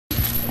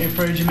Hey,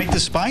 Fred, did you make the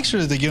spikes or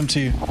did they give them to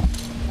you?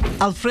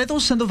 Alfredo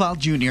Sandoval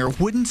Jr.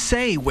 wouldn't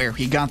say where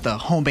he got the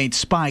homemade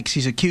spikes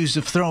he's accused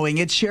of throwing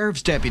at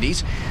sheriff's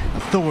deputies.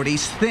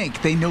 Authorities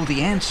think they know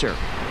the answer.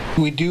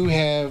 We do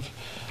have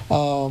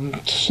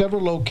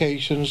several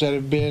locations that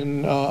have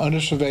been under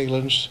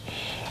surveillance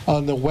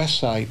on the west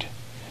side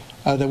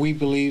that we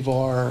believe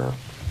are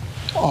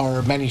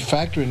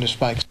manufacturing the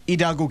spikes.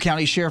 Hidalgo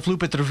County Sheriff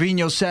Lupe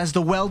Trevino says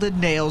the welded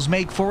nails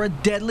make for a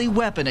deadly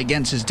weapon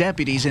against his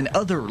deputies and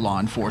other law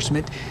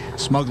enforcement.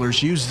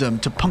 Smugglers use them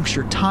to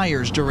puncture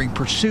tires during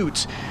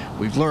pursuits.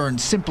 We've learned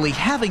simply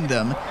having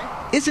them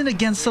isn't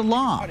against the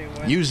law.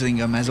 Using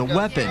them as a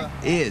weapon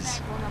is.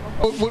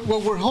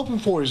 What we're hoping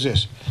for is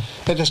this,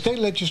 that the state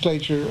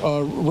legislature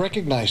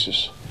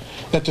recognizes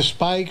that the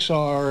spikes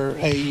are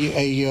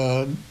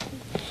a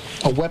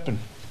weapon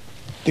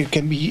that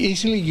can be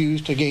easily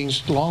used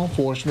against law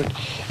enforcement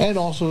and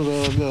also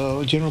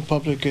the general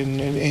public and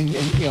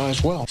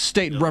as well.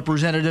 State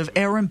Representative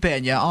Aaron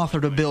Peña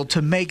authored a bill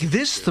to make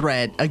this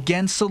threat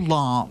against the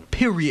law,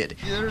 period.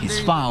 He's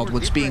filed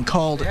what's being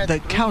called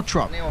the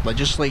caltrop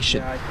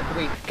legislation.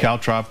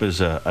 Caltrop is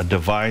a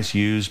device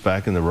used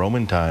back in the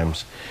Roman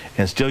times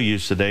and still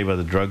used today by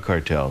the drug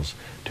cartels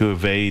to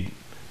evade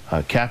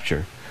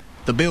capture.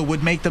 The bill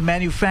would make the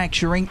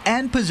manufacturing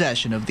and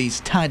possession of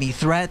these tiny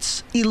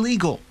threats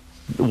illegal.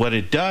 What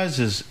it does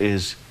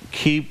is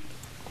keep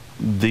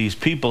these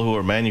people who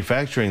are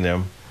manufacturing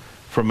them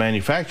from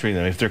manufacturing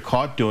them. If they're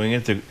caught doing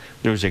it,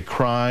 there's a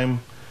crime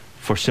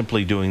for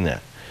simply doing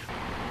that.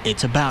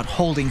 It's about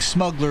holding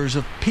smugglers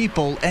of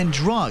people and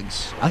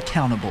drugs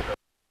accountable.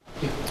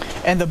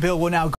 And the bill will now